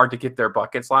really hard to get their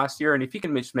buckets last year. And if he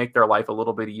can just make their life a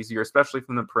little bit easier, especially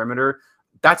from the perimeter,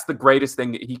 that's the greatest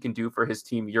thing that he can do for his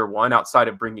team year one, outside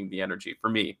of bringing the energy for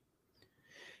me.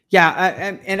 Yeah.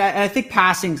 And I think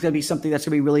passing is going to be something that's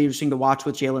going to be really interesting to watch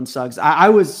with Jalen Suggs. I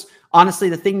was honestly,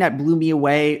 the thing that blew me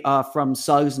away from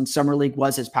Suggs in Summer League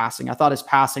was his passing. I thought his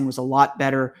passing was a lot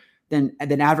better than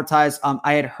advertised.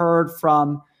 I had heard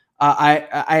from I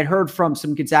had heard from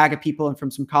some Gonzaga people and from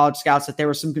some college scouts that there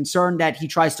was some concern that he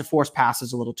tries to force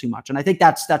passes a little too much. And I think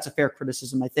that's a fair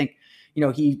criticism. I think,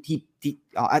 he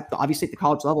obviously at the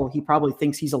college level, he probably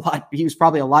thinks he was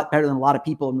probably a lot better than a lot of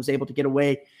people and was able to get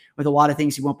away with a lot of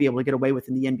things he won't be able to get away with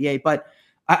in the NBA. But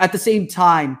at the same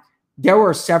time, there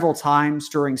were several times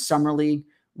during Summer League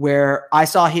where I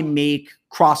saw him make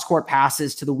cross-court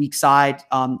passes to the weak side.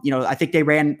 I think they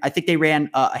ran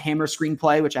a hammer screen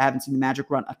play, which I haven't seen the Magic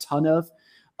run a ton of.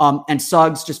 And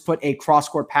Suggs just put a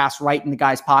cross-court pass right in the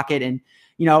guy's pocket, and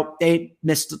they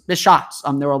missed shots.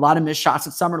 There were a lot of missed shots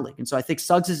at Summer League, and so I think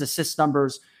Suggs' assist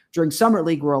numbers during Summer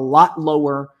League were a lot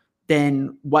lower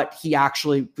than what he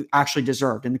actually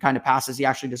deserved and the kind of passes he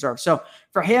actually deserved. So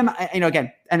for him,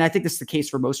 again, and I think this is the case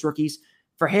for most rookies,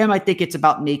 for him, I think it's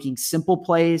about making simple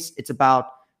plays. It's about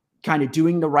kind of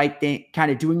doing the right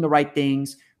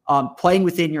things. playing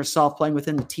within yourself, playing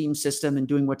within the team system, and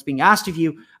doing what's being asked of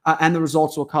you, and the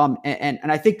results will come.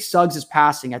 And I think Suggs is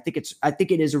passing. I think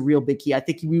it is a real big key. I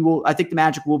think the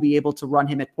Magic will be able to run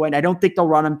him at point. I don't think they'll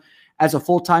run him as a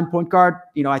full-time point guard.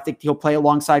 I think he'll play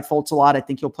alongside Fultz a lot. I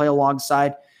think he'll play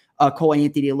alongside Cole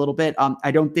Anthony a little bit.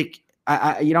 I don't think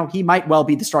he might well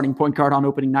be the starting point guard on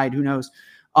opening night. Who knows?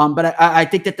 But I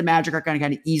think that the Magic are going to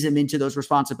kind of ease him into those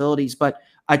responsibilities. But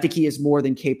I think he is more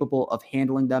than capable of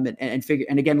handling them and figure.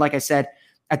 And again, like I said,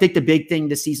 I think the big thing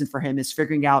this season for him is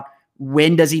figuring out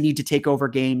when does he need to take over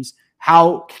games,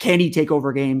 how can he take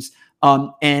over games,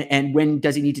 and when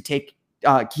does he need to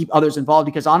keep others involved?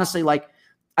 Because honestly, like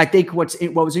I think what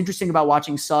was interesting about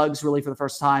watching Suggs really for the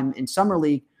first time in Summer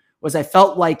League was I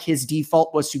felt like his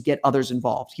default was to get others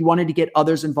involved. He wanted to get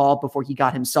others involved before he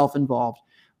got himself involved.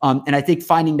 And I think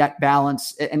finding that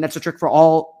balance, and that's a trick for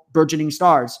all burgeoning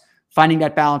stars, finding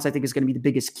that balance, I think, is going to be the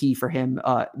biggest key for him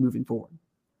moving forward.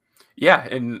 Yeah,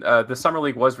 and the Summer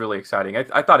League was really exciting.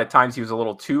 I thought at times he was a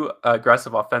little too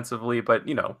aggressive offensively, but,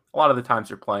 a lot of the times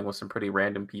you're playing with some pretty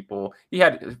random people. He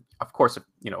had, of course,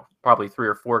 probably 3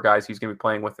 or 4 guys he's going to be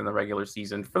playing with in the regular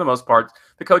season. For the most part,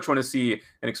 the coach want to see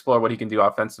and explore what he can do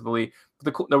offensively.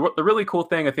 The really cool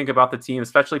thing, I think, about the team,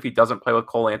 especially if he doesn't play with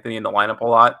Cole Anthony in the lineup a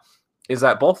lot, is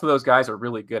that both of those guys are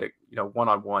really good at,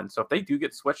 one-on-one. So if they do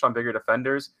get switched on bigger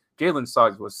defenders, Jalen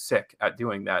Suggs was sick at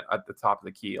doing that at the top of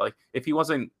the key. Like if he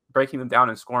wasn't breaking them down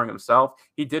and scoring himself,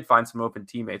 he did find some open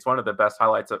teammates. One of the best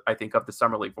highlights, I think, of the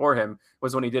Summer League for him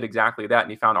was when he did exactly that, and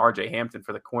he found RJ Hampton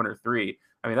for the corner 3.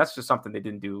 I mean, that's just something they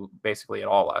didn't do basically at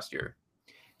all last year.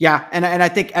 Yeah, and I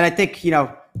think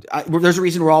there's a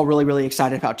reason we're all really, really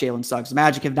excited about Jalen Suggs. The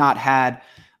Magic have not had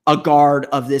a guard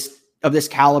of this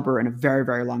caliber in a very,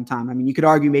 very long time. I mean, you could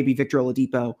argue maybe Victor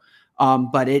Oladipo,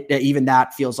 but even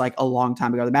that feels like a long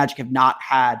time ago. The Magic have not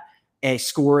had a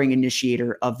scoring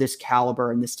initiator of this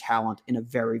caliber and this talent in a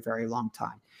very, very long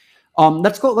time.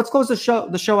 Let's close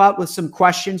the show out with some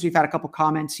questions. We've had a couple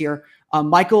comments here.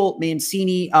 Michael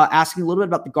Mancini asking a little bit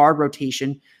about the guard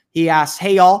rotation. He asks,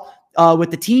 "Hey y'all,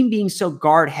 with the team being so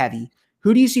guard heavy,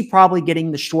 who do you see probably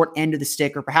getting the short end of the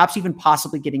stick, or perhaps even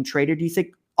possibly getting traded? Do you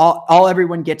think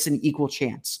everyone gets an equal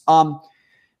chance?"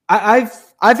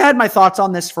 I've had my thoughts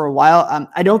on this for a while.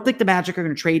 I don't think the Magic are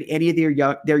going to trade any of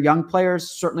their young players.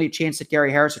 Certainly a chance that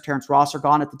Gary Harris or Terrence Ross are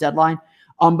gone at the deadline.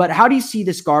 But how do you see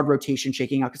this guard rotation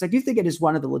shaking out? Because I do think it is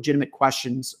one of the legitimate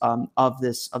questions of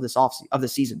this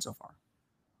season so far.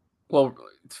 Well,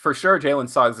 for sure, Jalen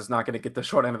Suggs is not going to get the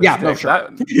short end of the stick. No, sure.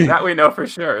 that we know for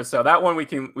sure. So that one we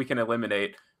can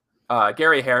eliminate.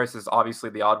 Gary Harris is obviously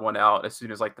the odd one out as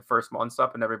soon as like the first month's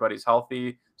up and everybody's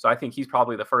healthy. So I think he's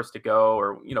probably the first to go,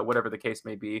 or whatever the case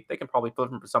may be. They can probably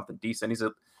flip him for something decent.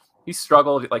 He's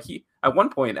struggled. Like he at one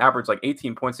point averaged like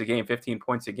 18 points a game, 15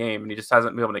 points a game, and he just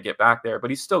hasn't been able to get back there. But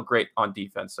he's still great on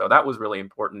defense. So that was really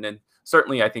important. And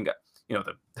certainly I think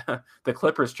the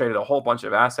Clippers traded a whole bunch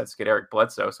of assets to get Eric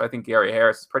Bledsoe. So I think Gary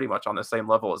Harris is pretty much on the same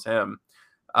level as him.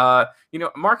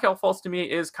 Markelle Fultz to me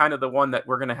is kind of the one that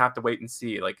we're going to have to wait and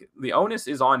see. Like the onus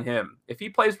is on him. If he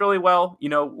plays really well,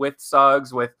 with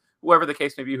Suggs, with whoever the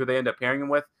case may be, who they end up pairing him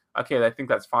with, okay, I think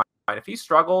that's fine. If he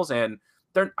struggles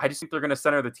I just think they're going to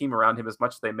center the team around him as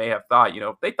much as they may have thought.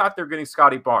 They thought they were getting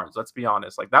Scotty Barnes. Let's be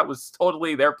honest. Like that was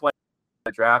totally their plan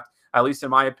in the draft, at least in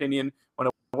my opinion. When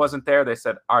it wasn't there, they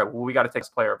said, all right, well, we got to take this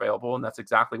player available. And that's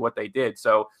exactly what they did.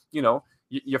 So,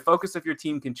 your focus of your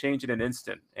team can change in an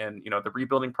instant. And, the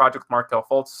rebuilding project with Markelle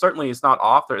Fultz certainly is not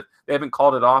off. They haven't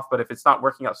called it off, but if it's not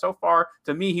working out so far,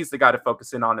 to me, he's the guy to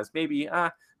focus in on as maybe,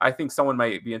 I think someone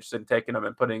might be interested in taking him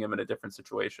and putting him in a different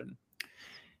situation.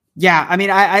 Yeah, I mean,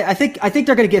 I think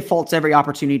they're going to give Fultz every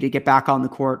opportunity to get back on the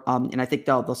court, and I think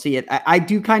they'll see it. I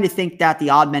do kind of think that the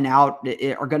odd men out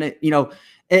are going to,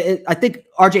 I think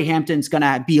RJ Hampton's going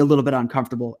to be a little bit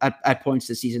uncomfortable at points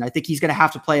this season. I think he's going to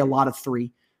have to play a lot of 3.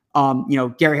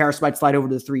 Gary Harris might slide over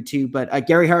to the 3 too, but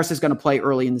Gary Harris is going to play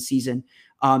early in the season.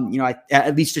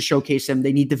 At least to showcase him.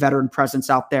 They need the veteran presence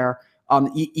out there.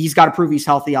 He's got to prove he's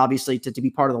healthy, obviously, to be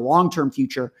part of the long-term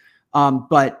future.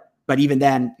 But even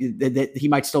then, he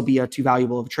might still be too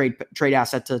valuable of a trade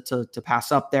asset to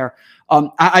pass up there.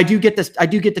 I do get this. I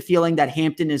do get the feeling that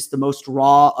Hampton is the most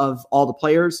raw of all the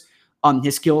players.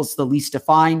 His skills the least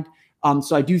defined.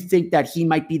 So I do think that he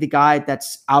might be the guy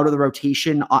that's out of the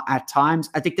rotation at times.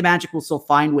 I think the Magic will still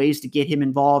find ways to get him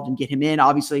involved and get him in.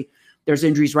 Obviously, there's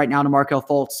injuries right now to Markelle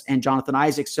Fultz and Jonathan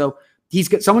Isaac. So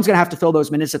someone's going to have to fill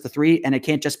those minutes at the 3, and it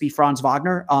can't just be Franz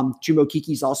Wagner. Chuma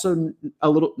Okeke's also a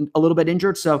little bit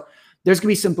injured. So there's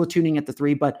going to be some platooning at the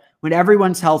 3. But when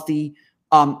everyone's healthy,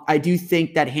 I do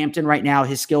think that Hampton right now,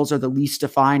 his skills are the least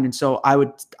defined. And so I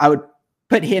would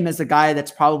put him as the guy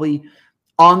that's probably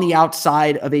on the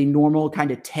outside of a normal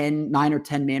kind of 9 or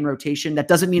 10 man rotation. That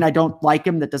doesn't mean I don't like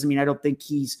him. That doesn't mean I don't think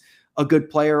he's a good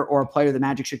player or a player the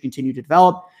Magic should continue to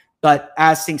develop. But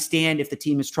as things stand, if the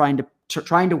team is trying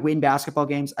to win basketball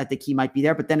games, I think he might be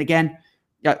there. But then again,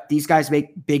 these guys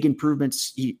make big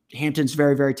improvements. Hampton's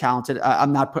very, very talented.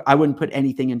 I wouldn't put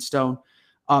anything in stone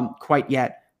quite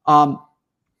yet. Our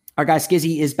guy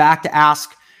Skizzy is back to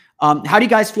ask, how do you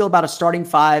guys feel about a starting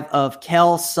five of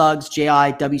Kel, Suggs,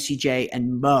 J.I., WCJ,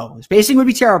 and Mo? The spacing would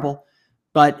be terrible,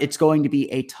 but it's going to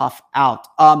be a tough out.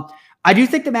 I do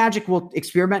think the Magic will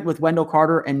experiment with Wendell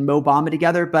Carter and Mo Bamba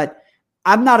together, but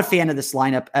I'm not a fan of this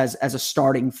lineup as a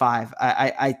starting five.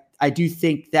 I do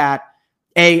think that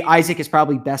Isaac is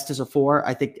probably best as a 4.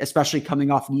 I think, especially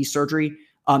coming off knee surgery,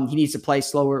 he needs to play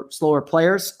slower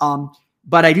players.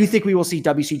 But I do think we will see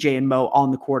WCJ and Mo on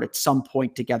the court at some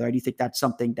point together. I do think that's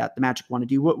something that the Magic want to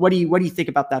do. What do you think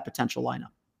about that potential lineup?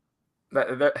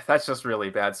 That's just really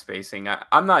bad spacing.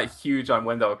 I'm not huge on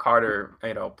Wendell Carter,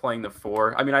 playing the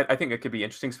 4. I mean, I think it could be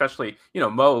interesting, especially,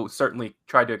 Mo certainly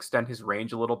tried to extend his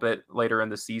range a little bit later in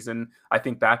the season. I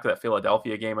think back to that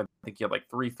Philadelphia game, I think he had like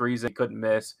 3 threes he couldn't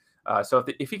miss. So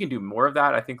if he can do more of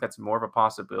that, I think that's more of a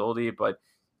possibility. But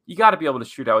you got to be able to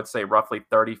shoot, I would say, roughly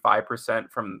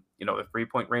 35% from, the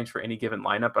 3-point range for any given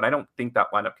lineup. But I don't think that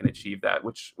lineup can achieve that,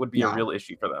 which would be a real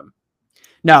issue for them.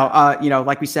 No,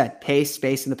 like we said, pace,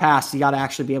 space in the past, you got to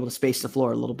actually be able to space the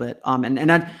floor a little bit.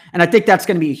 And I think that's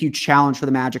going to be a huge challenge for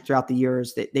the Magic throughout the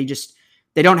years.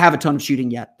 They don't have a ton of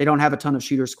shooting yet. They don't have a ton of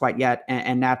shooters quite yet.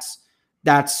 And that's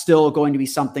still going to be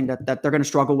something that they're going to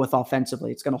struggle with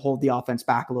offensively. It's going to hold the offense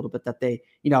back a little bit, that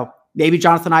maybe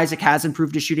Jonathan Isaac has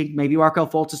improved his shooting. Maybe Markelle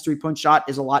Fultz's 3-point shot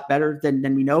is a lot better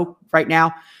than we know right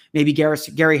now. Maybe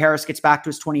Gary Harris gets back to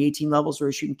his 2018 levels where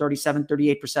he's shooting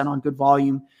 38% on good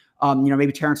volume.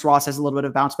 Maybe Terrence Ross has a little bit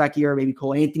of bounce back year. Maybe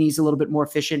Cole Anthony's a little bit more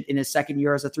efficient in his second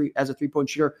year as a 3-point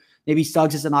shooter. Maybe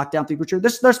Suggs is a knockdown 3-point shooter.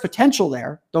 There's potential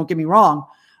there. Don't get me wrong.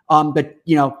 But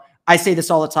I say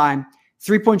this all the time.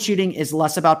 3-point shooting is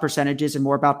less about percentages and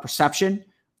more about perception.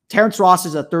 Terrence Ross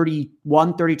is a 32%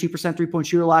 3-point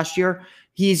shooter last year.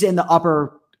 He's in the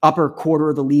upper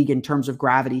quarter of the league in terms of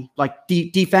gravity. Like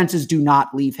defenses do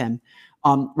not leave him.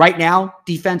 Right now,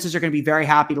 defenses are going to be very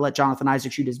happy to let Jonathan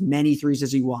Isaac shoot as many threes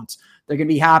as he wants. They're going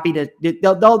to be happy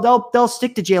they'll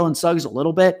stick to Jalen Suggs a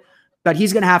little bit, but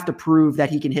he's going to have to prove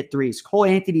that he can hit threes. Cole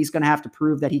Anthony's going to have to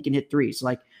prove that he can hit threes.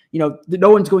 No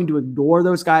one's going to ignore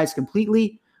those guys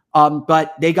completely.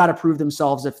 But they got to prove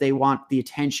themselves if they want the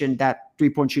attention that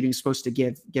 3-point shooting is supposed to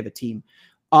give a team.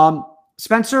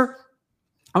 Spencer,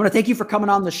 I want to thank you for coming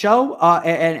on the show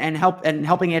and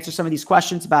helping answer some of these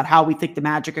questions about how we think the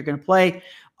Magic are going to play.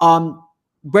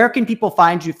 Where can people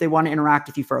find you if they want to interact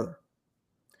with you further?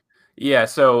 Yeah,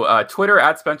 so Twitter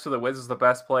 @SpencerTheWiz is the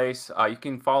best place. You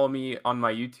can follow me on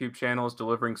my YouTube channels,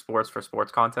 delivering sports for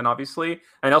sports content, obviously.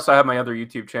 And also I have my other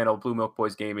YouTube channel, Blue Milk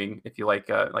Boys Gaming, if you like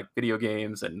video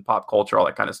games and pop culture, all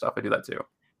that kind of stuff. I do that too.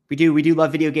 We do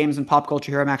love video games and pop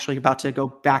culture here. I'm actually about to go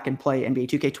back and play NBA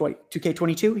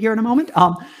 2K22 here in a moment.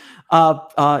 I'm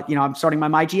starting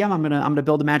my GM. I'm gonna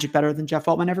build a Magic better than Jeff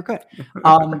Waltman ever could.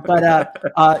 I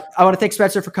want to thank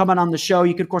Spencer for coming on the show.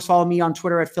 You can of course follow me on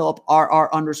Twitter at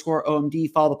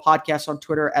 @PhilipRR_OMD. Follow the podcast on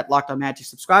Twitter @LockedOnMagic.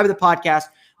 Subscribe to the podcast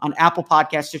on Apple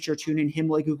Podcasts, Stitcher, TuneIn,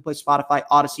 Himalaya, Google Play, Spotify,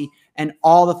 Odyssey, and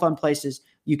all the fun places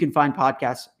you can find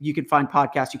podcasts. You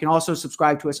can also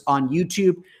subscribe to us on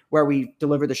YouTube, where we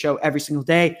deliver the show every single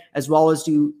day, as well as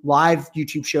do live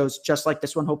YouTube shows just like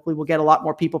this one. Hopefully we'll get a lot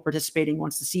more people participating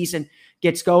once the season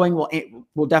gets going.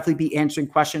 We'll definitely be answering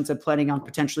questions and planning on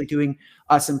potentially doing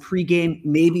some pregame,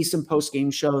 maybe some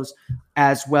postgame shows,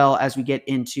 as well as we get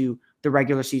into the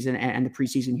regular season and the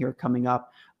preseason here coming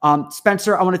up.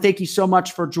 Spencer, I want to thank you so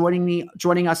much for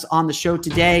joining us on the show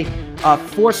today.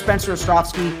 For Spencer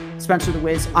Ostrovsky, Spencer the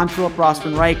Wiz, I'm Philip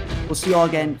Rossman Reich. We'll see you all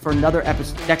again for another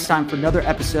episode next time for another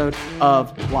episode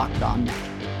of Locked On Magic.